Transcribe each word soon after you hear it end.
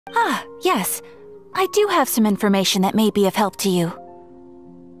Ah, yes. I do have some information that may be of help to you.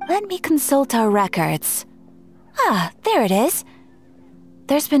 Let me consult our records. Ah, there it is.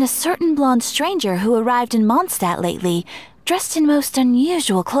 There's been a certain blonde stranger who arrived in Mondstadt lately, dressed in most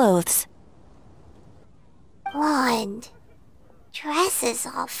unusual clothes. Blonde. Dress is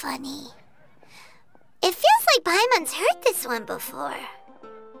all funny. It feels like Paimon's heard this one before.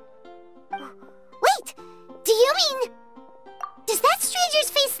 Wait! Do you mean... Does that stranger's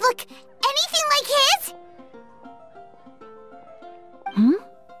face look anything like his? Hmm?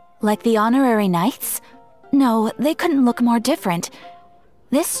 Like the honorary knights? No, they couldn't look more different.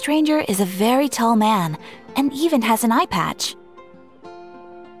 This stranger is a very tall man, and even has an eye patch.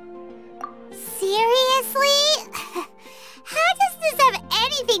 Seriously? How does this have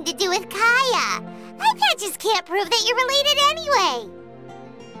anything to do with Kaeya? Eye patches can't prove that you're related anyway.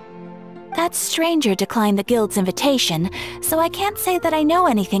 That stranger declined the guild's invitation, so I can't say that I know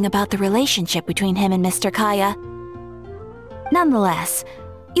anything about the relationship between him and Mr. Kaeya. Nonetheless,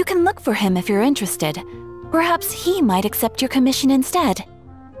 you can look for him if you're interested. Perhaps he might accept your commission instead.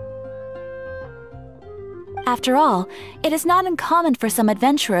 After all, it is not uncommon for some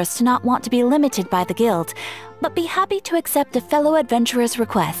adventurers to not want to be limited by the guild, but be happy to accept a fellow adventurer's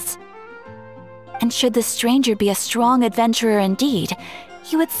requests. And should the stranger be a strong adventurer indeed,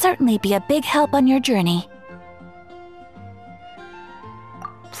 he would certainly be a big help on your journey.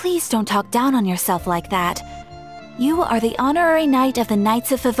 Please don't talk down on yourself like that. You are the honorary knight of the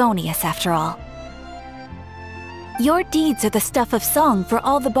Knights of Favonius, after all. Your deeds are the stuff of song for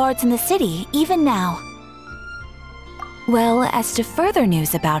all the bards in the city, even now. Well, as to further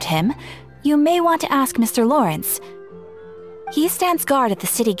news about him, you may want to ask Mr. Lawrence. He stands guard at the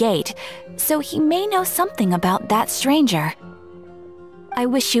city gate, so he may know something about that stranger. I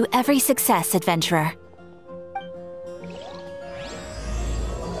wish you every success, adventurer.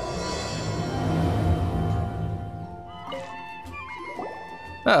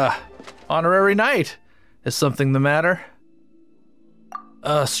 Honorary knight. Is something the matter?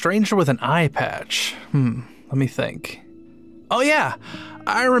 A stranger with an eye patch. Let me think. Oh yeah,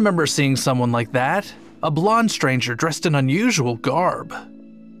 I remember seeing someone like that. A blonde stranger dressed in unusual garb.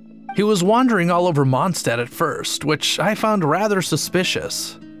 He was wandering all over Mondstadt at first, which I found rather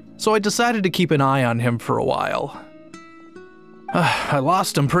suspicious, so I decided to keep an eye on him for a while. I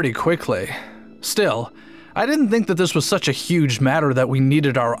lost him pretty quickly. Still, I didn't think that this was such a huge matter that we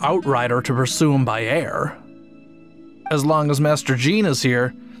needed our outrider to pursue him by air. As long as Master Jean is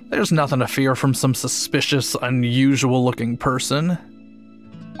here, there's nothing to fear from some suspicious, unusual-looking person.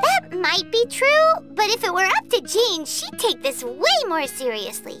 That might be true, but if it were up to Jean, she'd take this way more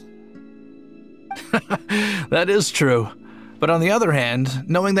seriously. That is true. But on the other hand,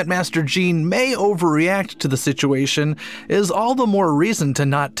 knowing that Master Jean may overreact to the situation is all the more reason to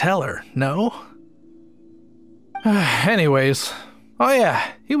not tell her, no? Anyways, oh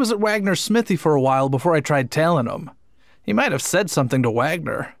yeah, he was at Wagner's smithy for a while before I tried tailing him. He might have said something to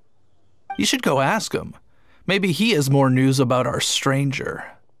Wagner. You should go ask him. Maybe he has more news about our stranger.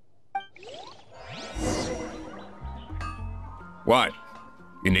 What?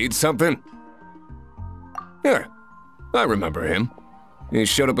 You need something? Yeah, I remember him. He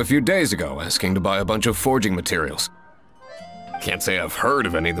showed up a few days ago asking to buy a bunch of forging materials. Can't say I've heard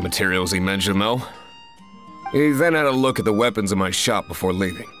of any of the materials he mentioned, though. He then had a look at the weapons in my shop before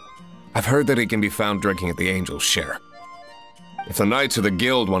leaving. I've heard that he can be found drinking at the Angel's Share. If the Knights of the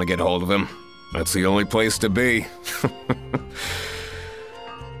Guild want to get hold of him, that's the only place to be. The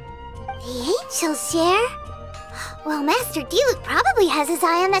Angel's Share? Well, Master Diluc probably has his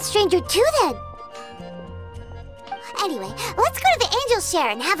eye on that stranger too, then. Anyway, let's go to the Angel's Share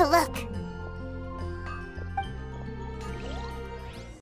and have a look.